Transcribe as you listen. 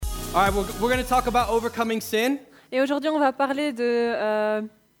All right, we're going to talk about overcoming sin, Et aujourd'hui, on va parler de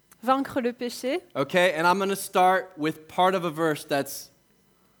vaincre le péché. okay? And I'm going to start with part of a verse that's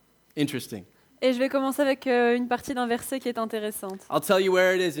interesting. Et je vais commencer avec une partie d'un verset qui est intéressante. I'll tell you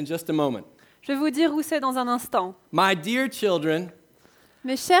where it is in just a moment. Je vais vous dire où c'est dans un instant. My dear children,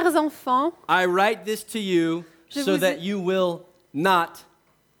 Mes chers enfants, I write this to you Je so vous that ai- you will not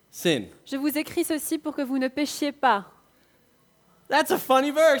sin. je vous écris ceci pour que vous ne péchiez pas. That's a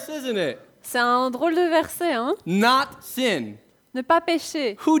funny verse, isn't it? C'est un drôle de verset, hein? Not sin. Ne pas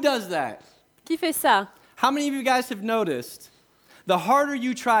pécher. Who does that? Qui fait ça? How many of you guys have noticed the harder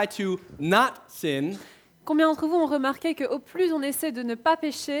you try to not sin, Combien d'entre vous ont remarqué qu'au plus on essaie de ne pas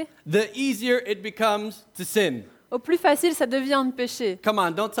pécher, the easier it becomes to sin? au plus facile ça devient de pécher? Come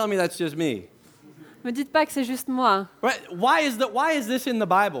on, don't tell me that's just me. Me dites pas que c'est juste moi. Right? Why is this in the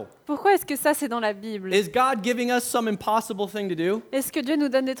Bible? Pourquoi est-ce que ça c'est dans la Bible? Is God giving us some impossible thing to do? Est-ce que Dieu nous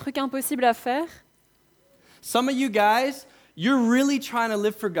donne des trucs impossibles à faire? Some of you guys, you're really trying to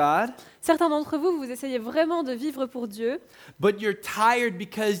live for God, Certains d'entre vous, vous essayez vraiment de vivre pour Dieu, but you're tired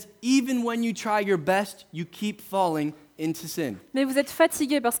because even when you try your best, you keep falling into sin. mais vous êtes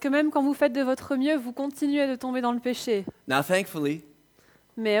fatigués parce que même quand vous faites de votre mieux, vous continuez de tomber dans le péché. Now, thankfully,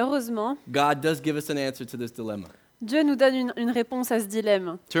 Mais heureusement, God does give us an answer to this dilemma. Dieu nous donne une réponse à ce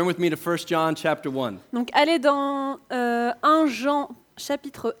dilemme. Turn with me to 1 John chapter 1, Donc allez dans 1 Jean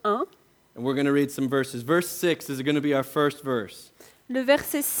chapitre 1. and we're going to read some verses. Verse 6 is going to be our first verse. Le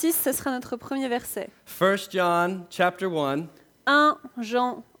verset 6, ce sera notre premier verset. 1 John chapter 1, 1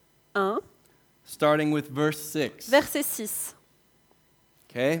 Jean 1, starting with verse 6. verset 6.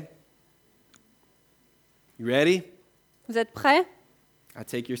 Okay? You ready? Vous êtes prêts? I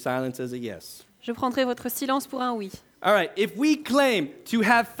take your silence as a yes. Je prendrai votre silence pour un oui. All right, if we claim to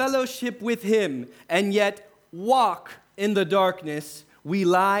have fellowship with him and yet walk in the darkness, we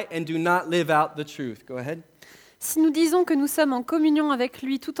lie and do not live out the truth. Go ahead. Si nous disons que nous sommes en communion avec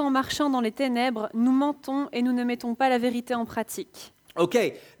lui tout en marchant dans les ténèbres, nous mentons et nous ne mettons pas la vérité en pratique.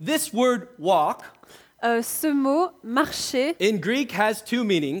 Okay, this word walk Ce mot, marcher, in Greek has two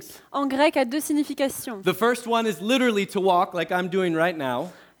meanings. en grec a deux significations. The first one is literally to walk, like I'm doing right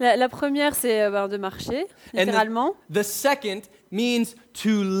now. La première, c'est de marcher, And littéralement. the second means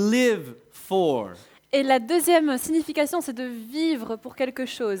to live for. Et la deuxième signification, c'est de vivre pour quelque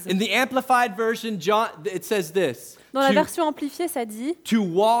chose. In the Amplified Version, John, it says this. Dans la to, version amplifiée, ça dit to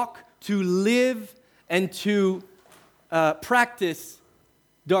walk, to live, and to practice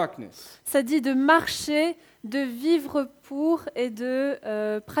darkness. ça dit de marcher, de vivre pour et de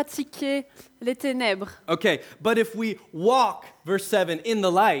pratiquer les ténèbres. Okay, but if we walk, verse 7, in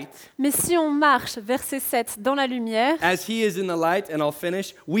the light, Mais si on marche, verset 7, dans la lumière, as he is in the light, and I'll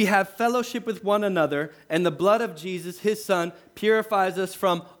finish, we have fellowship with one another, and the blood of Jesus, his son, purifies us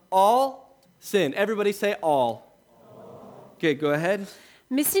from all sin. Everybody say all. Okay, go ahead.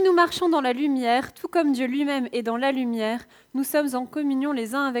 mais si nous marchons dans la lumière, tout comme Dieu lui-même est dans la lumière, nous sommes en communion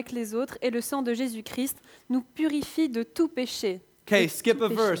les uns avec les autres et le sang de Jésus-Christ nous purifie de tout péché. Okay, De skip tout a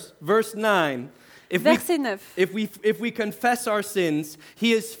péché. verse. Verse 9. Verset 9. If we confess our sins,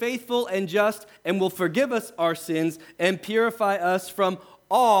 he is faithful and just and will forgive us our sins and purify us from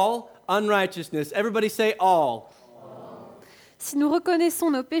all unrighteousness. Everybody say all. Si nous reconnaissons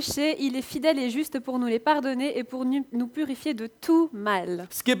nos péchés, il est fidèle et juste pour nous les pardonner et pour nous purifier de tout mal.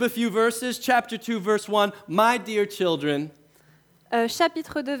 Skip a few verses. Chapter 2, verse 1. My dear children,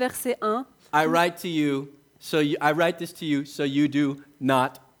 Chapitre 2, verset 1. I write this to you so you do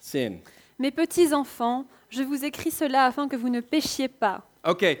not sin. Mes petits enfants, je vous écris cela afin que vous ne péchiez pas.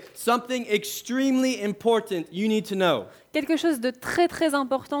 Okay, something extremely important you need to know. Quelque chose de très très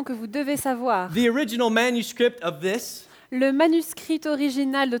important que vous devez savoir. The original manuscript of this, Le manuscrit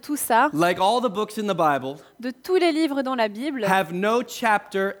original de tout ça, like all the books in the Bible, de tous les livres dans la Bible, have no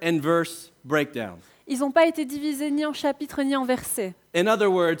chapter and verse breakdown. ils n'ont pas été divisés ni en chapitres ni en versets. In other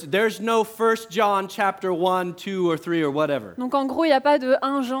words, there's no 1 John chapter 1, 2, or 3, or whatever. Donc en gros, il n'y a pas de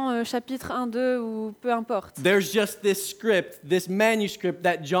 1 Jean chapitre 1, 2 ou peu importe. There's just this script, this manuscript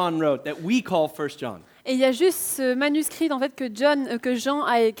that John wrote that we call 1 John. Et il y a juste ce manuscrit en fait que Jean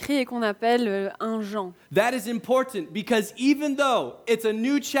a écrit et qu'on appelle 1 Jean. That is important because even though it's a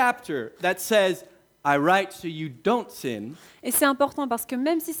new chapter that says, I write so you don't sin, Et c'est important parce que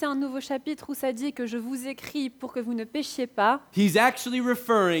même si c'est un nouveau chapitre où ça dit que je vous écris pour que vous ne péchiez pas, he's actually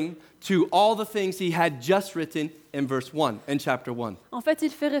referring to all the things he had just written in verse 1, in chapter 1. en fait,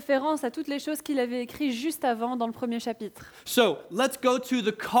 il fait référence à toutes les choses qu'il avait écrites juste avant dans le premier chapitre. So let's go to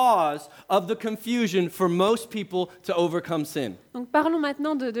the cause of the confusion for most people to overcome sin. Donc parlons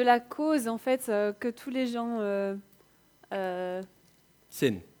maintenant de la cause en fait que tous les gens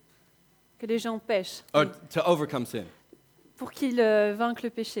Sin. que les gens pêchent, or to overcome sin. pour qu'ils vainquent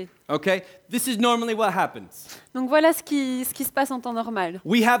le péché. Okay? This is normally what happens. Donc voilà ce qui se passe en temps normal.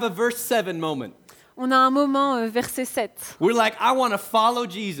 We have a verse 7 moment. On a un moment, verset 7. We're like, I want to follow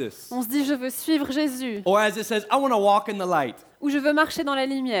Jesus. On se dit, je veux suivre Jésus, Or as it says, I want to walk in the light. ou je veux marcher dans la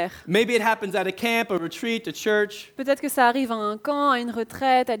lumière. Maybe it happens at a camp, a retreat, a church, Peut-être que ça arrive à un camp, à une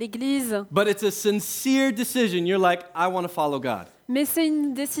retraite, à l'église, but it's a sincere decision. You're like, I want to follow God. mais c'est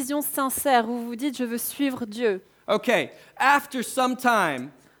une décision sincère où vous vous dites, je veux suivre Dieu. Okay, after some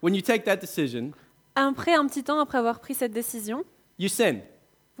time, when you take that decision, Après un petit temps, après avoir pris cette décision, you sin.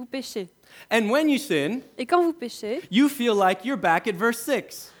 vous péchez. And when you sin, Et quand vous péchez, you feel like you're back at verse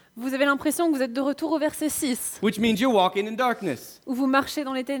 6, vous avez l'impression que vous êtes de retour au verset 6, which means you're walking in darkness. où vous marchez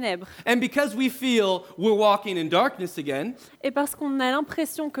dans les ténèbres. And because we feel we're walking in darkness again, Et parce qu'on a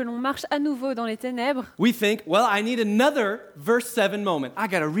l'impression que l'on marche à nouveau dans les ténèbres, we think, well, I need another verse 7 moment. I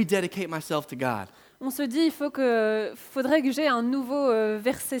got to rededicate myself to God. on se dit, faudrait que j'ai un nouveau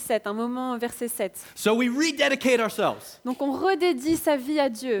verset 7, un moment verset 7. So we rededicate ourselves. Donc on redédie sa vie à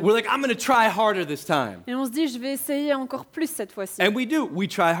Dieu. We're like, I'm going to try harder this time. Et on se dit, je vais essayer encore plus cette fois-ci. And we do. We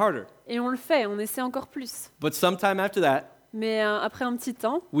try harder. Et on le fait, on essaie encore plus. But sometime after that, Mais après un petit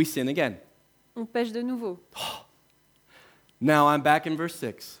temps, we sin again. on pêche de nouveau. Now I'm back in verse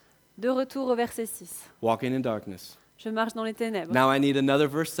 6, De retour au verset 6. walking in darkness. Je marche dans les ténèbres. Now I need another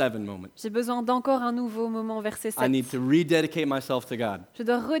verse 7 moment. J'ai besoin d'encore un nouveau moment, verset I need 7. to rededicate myself to God. Je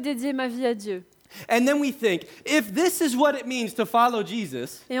dois redédier ma vie à Dieu. And then we think, if this is what it means to follow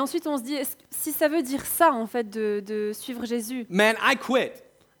Jesus, Et ensuite, on se dit, si ça veut dire ça, en fait, de suivre Jésus, man, I quit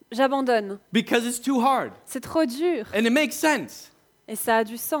j'abandonne. because it's too hard. C'est trop dur. And it makes sense. Et ça a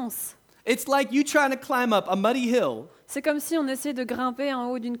du sens. It's like you trying to climb up a muddy hill C'est comme si on essayait de grimper en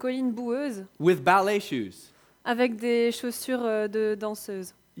haut d'une colline boueuse with ballet shoes. avec des chaussures de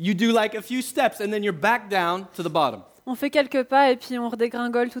danseuse. You do like a few steps and then you're back down to the bottom. On fait quelques pas et puis on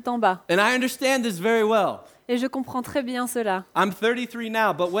redégringole tout en bas. And I understand this very well. Et je comprends très bien cela. I'm 33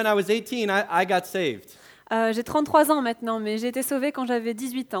 now, but when I was 18, I got saved. J'ai 33 ans maintenant, mais j'ai été sauvée quand j'avais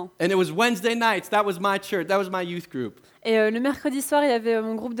 18 ans. And it was Wednesday nights. That was my church. That was my youth group. Et le mercredi soir, il y avait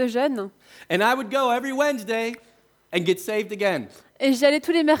mon groupe de jeunes. And I would go every Wednesday and get saved again. Et j'y allais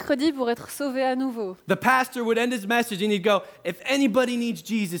tous les mercredis pour être sauvée à nouveau. The pastor would end his message and he'd go, if anybody needs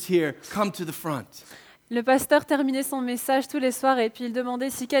Jesus here, come to the front. Le pasteur terminait son message tous les soirs et puis il demandait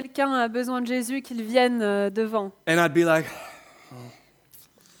si quelqu'un a besoin de Jésus, qu'il vienne devant. And I'd be like, oh,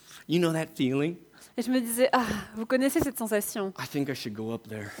 you know that feeling? Et je me disais, ah, vous connaissez cette sensation. I think I should go up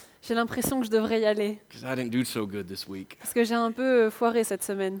there J'ai l'impression que je devrais y aller because I didn't do so good this week. parce que j'ai un peu foiré cette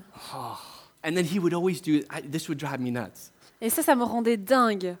semaine. And then he would always do, this would drive me nuts Et ça me rendait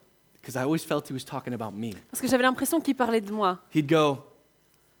dingue because I always felt he was talking about me. parce que j'avais l'impression qu'il parlait de moi. He'd go,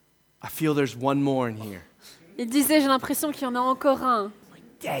 I feel there's one more in here. Il disait, j'ai l'impression qu'il y en a encore un.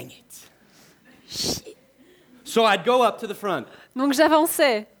 Dang it. So I'd go up to the front. Donc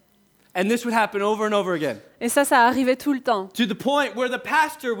j'avançais. And this would happen over and over again. Et ça arrivait tout le temps. To the point where the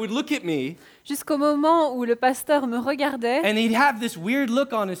pastor would look at me Jusqu'au moment où le pasteur me regardait. and he'd have this weird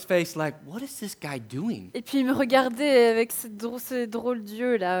look on his face like, what is this guy doing? Et puis il me regardait avec ces drôles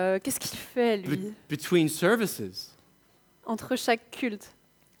d'yeux là. Qu'est-ce qu'il fait lui Between services. entre chaque culte?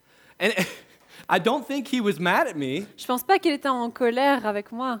 And I don't think he was mad at me. Je pense pas qu'il était en colère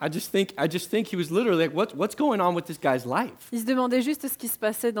avec moi. I just think he was literally like, what's going on with this guy's life? Il se demandait juste ce qui se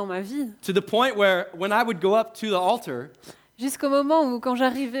passait dans ma vie. To the point where when I would go up to the altar, Jusqu'au moment où, quand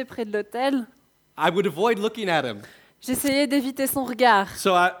j'arrivais près de l'autel, I would avoid looking at him. j'essayais d'éviter son regard.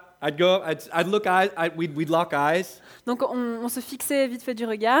 So I'd go up, I'd look eyes, we'd lock eyes, Donc on se fixait vite fait du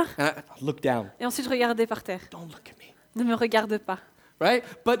regard, and I'd look down. et ensuite je regardais par terre. Don't look at me. Ne me regarde pas. Right?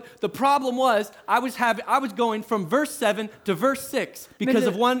 But the problem was I was going from verse 7 to verse 6 because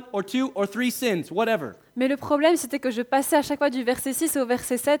of one or two or three sins, whatever. Mais le problème, c'était que je passais à chaque fois du verset 6 au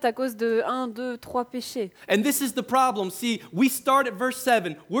verset 7 à cause de 1, 2, 3 péchés. And this is the problem. See, we start at verse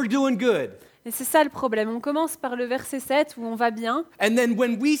 7, we're doing good. Et c'est ça le problème. On commence par le verset 7 où on va bien. And then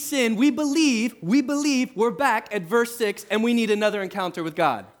when we sin, we believe we're back at verse 6 and we need another encounter with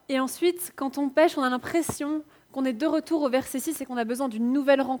God. Et ensuite, quand on pêche, on a l'impression qu'on est de retour au verset 6 et qu'on a besoin d'une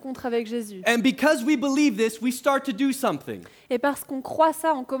nouvelle rencontre avec Jésus. And because we believe this, we start to do something. Et parce qu'on croit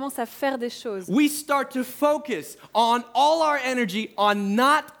ça, on commence à faire des choses. We start to focus on all our energy on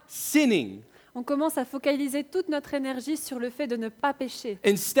not sinning On commence à focaliser toute notre énergie sur le fait de ne pas pécher,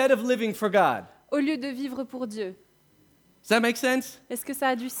 instead of living for God. au lieu de vivre pour Dieu. Does that make sense? Est-ce que ça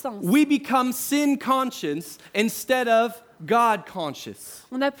a du sens? We become sin conscious instead of God conscious.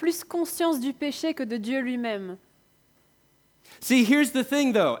 On a plus conscience du péché que de Dieu lui-même. See, here's the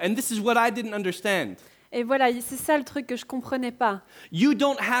thing though, and this is what I didn't understand. Et voilà, c'est ça le truc que je comprenais pas. You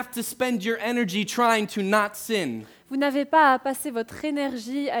don't have to spend your energy trying to not sin. Vous n'avez pas à passer votre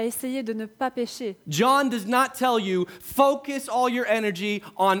énergie à essayer de ne pas pécher. John does not tell you, focus all your energy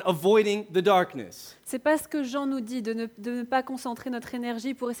on avoiding the darkness. C'est pas ce que Jean nous dit, de ne pas concentrer notre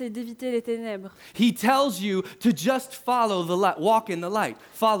énergie pour essayer d'éviter les ténèbres. He tells you to just follow the light, walk in the light,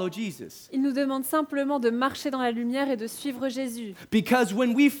 follow Jesus. Il nous demande simplement de marcher dans la lumière et de suivre Jésus. Because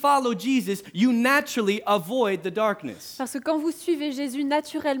when we follow Jesus, you naturally avoid the darkness. Parce que quand vous suivez Jésus,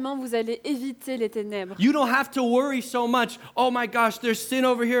 naturellement, vous allez éviter les ténèbres. You don't have to worry so much, oh my gosh, there's sin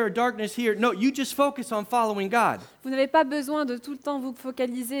over here or darkness here. No, you just focus on following God. Vous n'avez pas besoin de tout le temps vous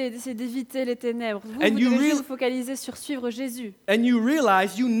focaliser et d'essayer d'éviter les ténèbres. Vous And you devez real- juste vous focaliser sur suivre Jésus. And you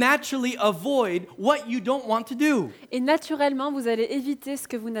realize you naturally avoid what you don't want to do. Et naturellement, vous allez éviter ce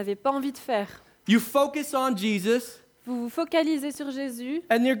que vous n'avez pas envie de faire. You focus on Jesus Vous vous focalisez sur Jésus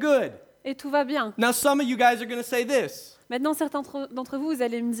and you're good. et tout va bien. Now, some of you guys are going to say this. Maintenant, certains d'entre vous, vous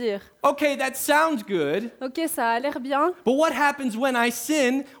allez me dire, Okay, that sounds good, ok, ça a l'air bien, but what happens when I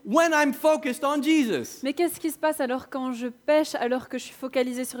sin when I'm focused on Jesus? mais qu'est-ce qui se passe alors quand je pêche, alors que je suis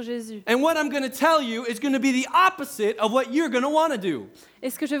focalisé sur Jésus? And what I'm going to tell you is going to be the opposite of what you're going to want to do. Et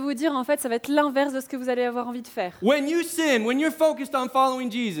ce que je vais vous dire, en fait, ça va être l'inverse de ce que vous allez avoir envie de faire. When you sin, when you're focused on following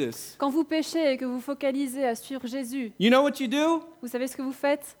Jesus, Quand vous péchez et que vous focalisez à suivre Jésus, you know what you do? vous savez ce que vous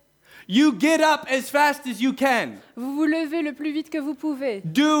faites? You get up as fast as you can. Vous vous levez le plus vite que vous pouvez.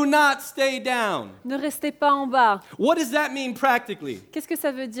 Do not stay down. Ne restez pas en bas. What does that mean practically? Qu'est-ce que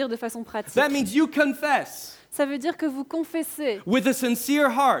ça veut dire de façon pratique? That means you confess Ça veut dire que vous confessez with a sincere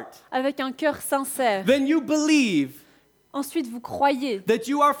heart. avec un cœur sincère. Then you believe Ensuite, vous croyez. that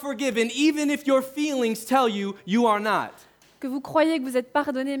you are forgiven even if your feelings tell you you are not. Que vous croyez que vous êtes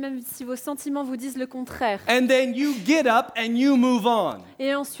pardonné même si vos sentiments vous disent le contraire. And then you get up and you move on.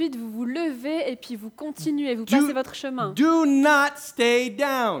 Et ensuite, vous vous levez et puis vous continuez, vous passez votre chemin. Do not stay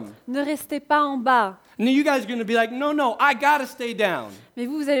down. Ne restez pas en bas. Now you guys are going to be like, no, I got to stay down. Mais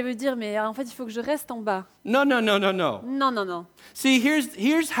vous allez me dire, mais en fait, il faut que je reste en bas. No. Non, non, non. See,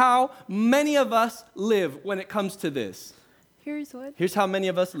 here's how many of us live when it comes to this. Here's what? Here's how many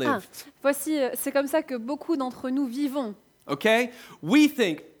of us live. Voici, c'est comme ça que beaucoup d'entre nous vivons. Okay? We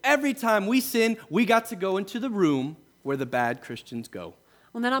think every time we sin, we got to go into the room where the bad Christians go.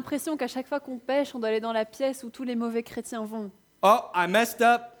 On a l'impression qu'à chaque fois qu'on pêche, on doit aller dans la pièce où tous les mauvais chrétiens vont. Oh, I messed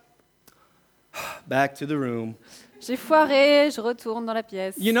up. Back to the room. J'ai foiré, je retourne dans la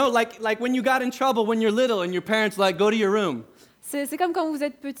pièce. You know, like when you got in trouble when you're little and your parents like, go to your room. C'est comme quand vous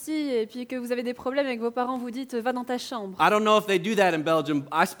êtes petit et puis que vous avez des problèmes et que vos parents vous disent va dans ta chambre. I don't know if they do that in Belgium.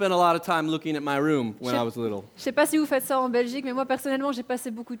 I spent a lot of time looking at my room when I was little. Je sais pas si vous faites ça en Belgique, mais moi personnellement j'ai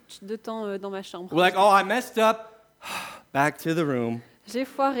passé beaucoup de temps dans ma chambre. We're like, oh, I messed up. Back to the room. J'ai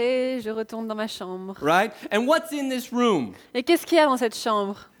foiré, je retourne dans ma chambre. Right? And what's in this room? Et qu'est-ce qu'il y a dans cette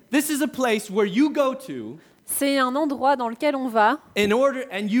chambre? This is a place where you go to C'est un endroit dans lequel on va in order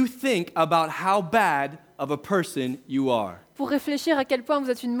and you think about how bad of a person you are. pour réfléchir à quel point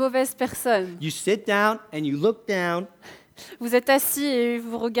vous êtes une mauvaise personne. You sit down and you look down Vous êtes assis et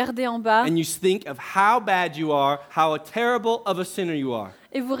vous regardez en bas and you think of how bad you are, how terrible of a sinner you are.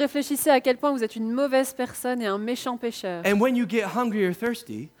 et vous réfléchissez à quel point vous êtes une mauvaise personne et un méchant pécheur. And when you get hungry or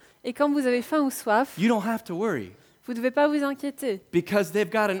thirsty, Et quand vous avez faim ou soif, you don't have to worry vous ne devez pas vous inquiéter because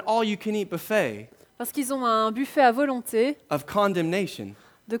they've got an all-you-can-eat buffet parce qu'ils ont un buffet à volonté of condemnation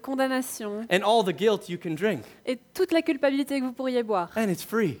de condamnation and all the guilt you can drink. et toute la culpabilité que vous pourriez boire. And it's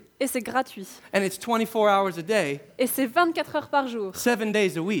free. Et c'est gratuit. And it's 24 hours a day, Et c'est 24 heures par jour, 7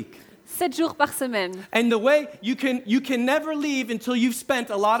 days a week. 7 jours par semaine. And the way you can never leave until you've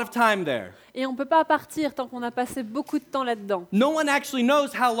spent a lot of time there. Et on ne peut pas partir tant qu'on a passé beaucoup de temps là-dedans. No one actually knows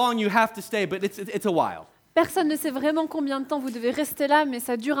how long you have to stay, but it's a while. Personne ne sait vraiment combien de temps vous devez rester là, mais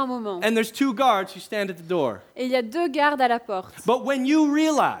ça dure un moment. And there's 2 guards who stand at the door. Et il y a 2 gardes à la porte. But when you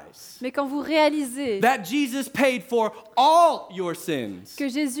realize Mais quand vous réalisez that Jesus paid for all your sins, que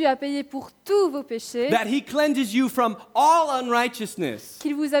Jésus a payé pour tous vos péchés, that he cleanses you from all unrighteousness,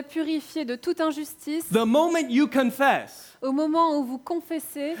 qu'il vous a purifié de toute injustice, the moment you confess, au moment où vous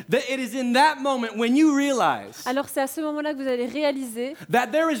confessez, that it is in that moment when you realize alors c'est à ce moment-là que vous allez réaliser that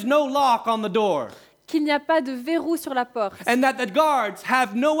there is no lock on the door qu'il n'y a pas de verrou sur la porte and that the guards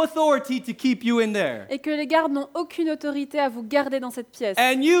have no authority to keep you in there. et que les gardes n'ont aucune autorité à vous garder dans cette pièce.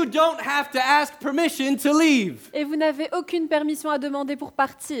 And you don't have to ask permission to leave. Et vous n'avez aucune permission à demander pour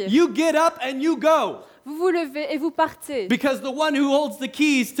partir. You get up and you go Vous vous levez et vous partez. because the one who holds the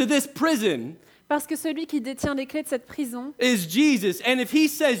keys to this prison Parce que celui qui détient les clés de cette prison, is Jesus. And if he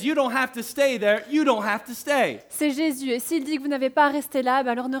says you don't have to stay there, you don't have to stay. c'est Jésus. Et s'il dit que vous n'avez pas à rester là,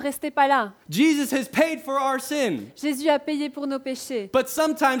 alors ne restez pas là. Jesus has paid for our sin. Jésus a payé pour nos péchés. But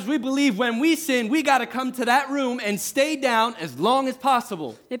sometimes we believe when we sin, we got to come to that room and stay down as long as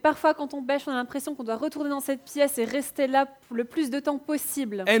possible. Mais parfois, quand on pêche, on a l'impression qu'on doit retourner dans cette pièce et rester là pour le plus de temps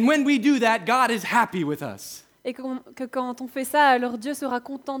possible. And when we do that, God is happy with us. Et que quand on fait ça, alors Dieu sera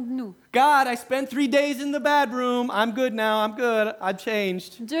content de nous. God, I spent 3 days in the bad room. I'm good now. I'm good. I've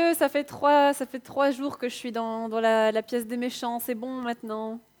changed. Dieu, ça fait trois jours que je suis dans la pièce des méchants, c'est bon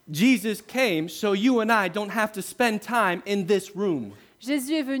maintenant. Jesus came so you and I don't have to spend time in this room.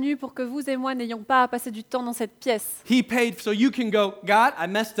 Jésus est venu pour que vous et moi n'ayons pas à passer du temps dans cette pièce. He paid so you can go, God, I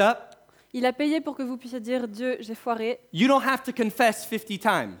messed up. Il a payé pour que vous puissiez dire, Dieu, j'ai foiré. You don't have to confess 50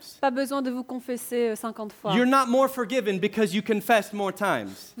 times. Pas besoin de vous confesser 50 fois. You're not more forgiven because you confessed more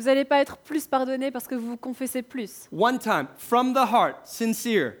times. Vous n'allez pas être plus pardonné parce que vous vous confessez plus. One time, from the heart,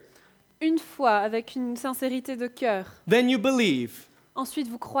 sincere. Une fois, avec une sincérité de cœur. Then you believe. Ensuite,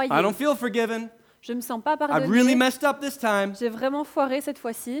 vous croyez. I don't feel forgiven. Je ne me sens pas I really pardonné. messed up this time, J'ai vraiment foiré cette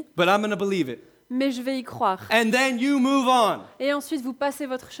fois-ci, but I'm going to believe it. mais je vais y croire. And then you move on Et ensuite, vous passez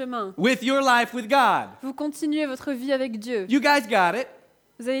votre chemin. with your life with God. Vous continuez votre vie avec Dieu. You guys got it.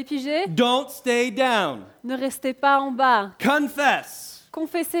 Vous avez pigé? Don't stay down. Ne restez pas en bas. Confess.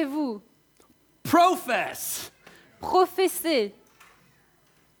 Confessez-vous. Profess. Professez.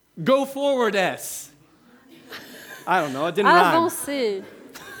 Go forward, S. I don't know, it didn't rhyme. Avancez.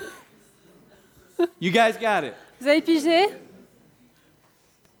 You guys got it. Vous avez pigé?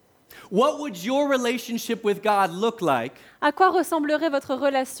 What would your relationship with God look like À quoi ressemblerait votre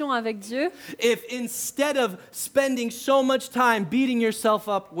relation avec Dieu if instead of spending so much time beating yourself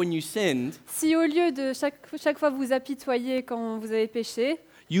up when you sinned, si au lieu de chaque fois vous apitoyer quand vous avez péché,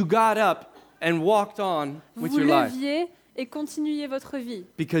 you got up and walked on with vous your life? leviez et continuiez votre vie?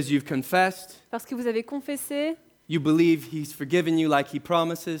 Because you've confessed, Parce que vous avez confessé, you believe He's forgiven you like He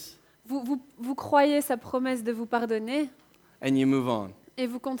promises, vous croyez sa promesse de vous pardonner and you move on. et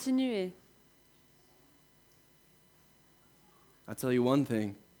vous continuez. I'll tell you one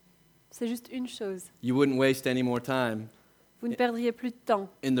thing, C'est juste une chose. you wouldn't waste any more time Vous ne perdriez plus de temps.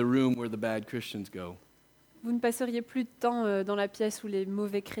 in the room where the bad Christians go. Vous ne passeriez plus de temps dans la pièce où les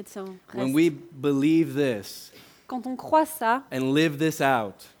mauvais chrétiens When restent. we believe this Quand on croit ça and live this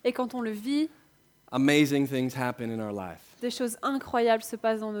out, et quand on le vit, amazing things happen in our life. des choses incroyables se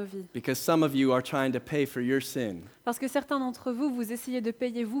passent dans nos vies. Because some of you are trying to pay for your sin Parce que certains d'entre vous, vous essayez de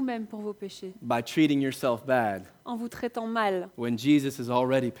payer vous-même pour vos péchés, by treating yourself bad en vous traitant mal, when Jesus has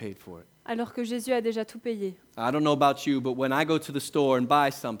already paid for it. alors que Jésus a déjà tout payé. I don't know about you, but when I go to the store and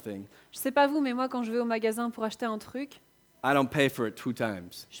buy something, Je sais pas vous, mais moi, quand je vais au magasin pour acheter un truc, I don't pay for it 2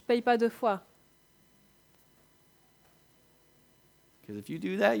 times. je paye pas 2 fois. Because if you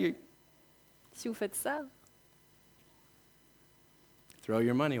do that, you Si vous faites ça, throw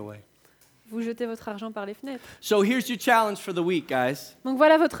your money away. vous jetez votre argent par les fenêtres. So here's your challenge for the week, guys. Donc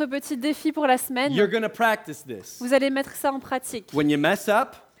voilà votre petit défi pour la semaine. You're going to practice this. Vous allez mettre ça en pratique. When you mess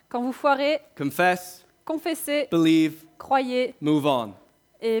up, Quand vous foirez, confess, confessez, believe, croyez move on.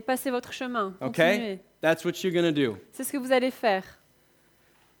 et passez votre chemin. Okay? Continuez. That's what you're going to do. C'est ce que vous allez faire.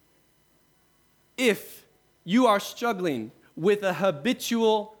 If you are struggling with a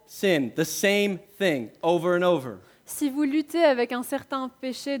habitual sin, the same thing over and over, Si vous luttez avec un certain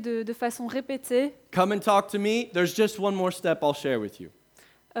péché de façon répétée, come and talk to me. There's just one more step I'll share with you.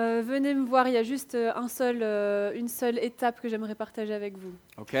 venez me voir. Il y a juste une seule étape que j'aimerais partager avec vous.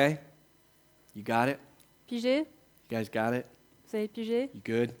 Okay? You got it? Pigé? You guys got it? Vous avez pigé? You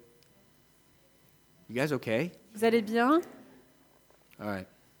good? You guys okay? Vous allez bien? All right.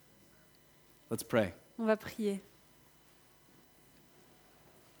 Let's pray. On va prier.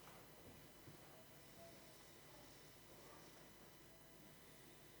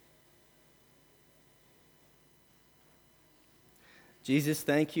 Jesus,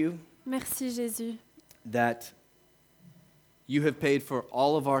 thank you Merci Jésus. that you have paid for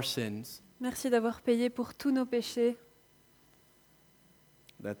all of our sins, Merci d'avoir payé pour tous nos péchés,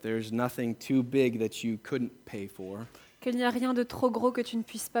 that there's nothing too big that you couldn't pay for. qu'il n'y a rien de trop gros que tu ne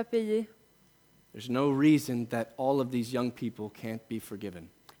puisses pas payer. There's no reason that all of these young people can't be forgiven.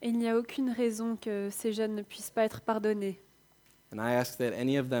 Et il n'y a aucune raison que ces jeunes ne puissent pas être pardonnés. And I ask that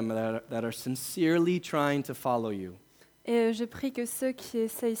any of them that are sincerely trying to follow you, Et je prie que ceux qui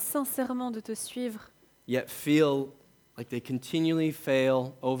essayent sincèrement de te suivre, yet feel like they continually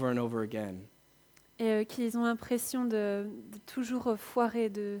fail over and over again, et qu'ils ont l'impression de toujours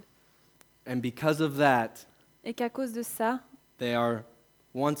foirer, and because of that, et qu'à cause de ça, they are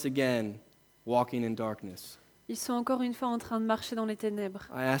once again walking in darkness. Ils sont encore une fois en train de marcher dans les ténèbres.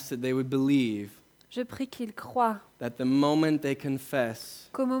 I ask that they would believe Je prie qu'ils croient that the moment they confess,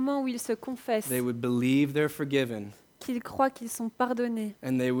 qu'au moment où ils se confessent, they would believe they're forgiven, qu'ils croient qu'ils sont pardonnés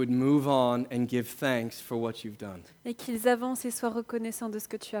and they would move on and give thanks for what you've done. et qu'ils avancent et soient reconnaissants de ce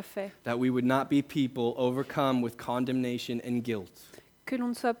que tu as fait. That we would not be people overcome with condemnation and guilt, Que l'on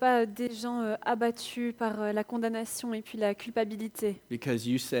ne soit pas des gens abattus par la condamnation et puis la culpabilité. because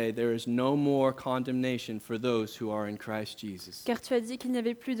you say there is no more condemnation for those who are in Christ Jesus. Car tu as dit qu'il n'y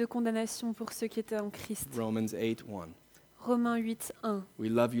avait plus de condamnation pour ceux qui étaient en Christ. Romans 8:1. Romains 8, 1. We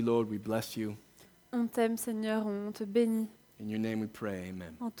love you, Lord. We bless you. On t'aime, Seigneur, on te bénit. In your name we pray.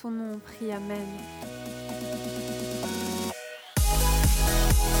 Amen. En ton nom, on prie. Amen.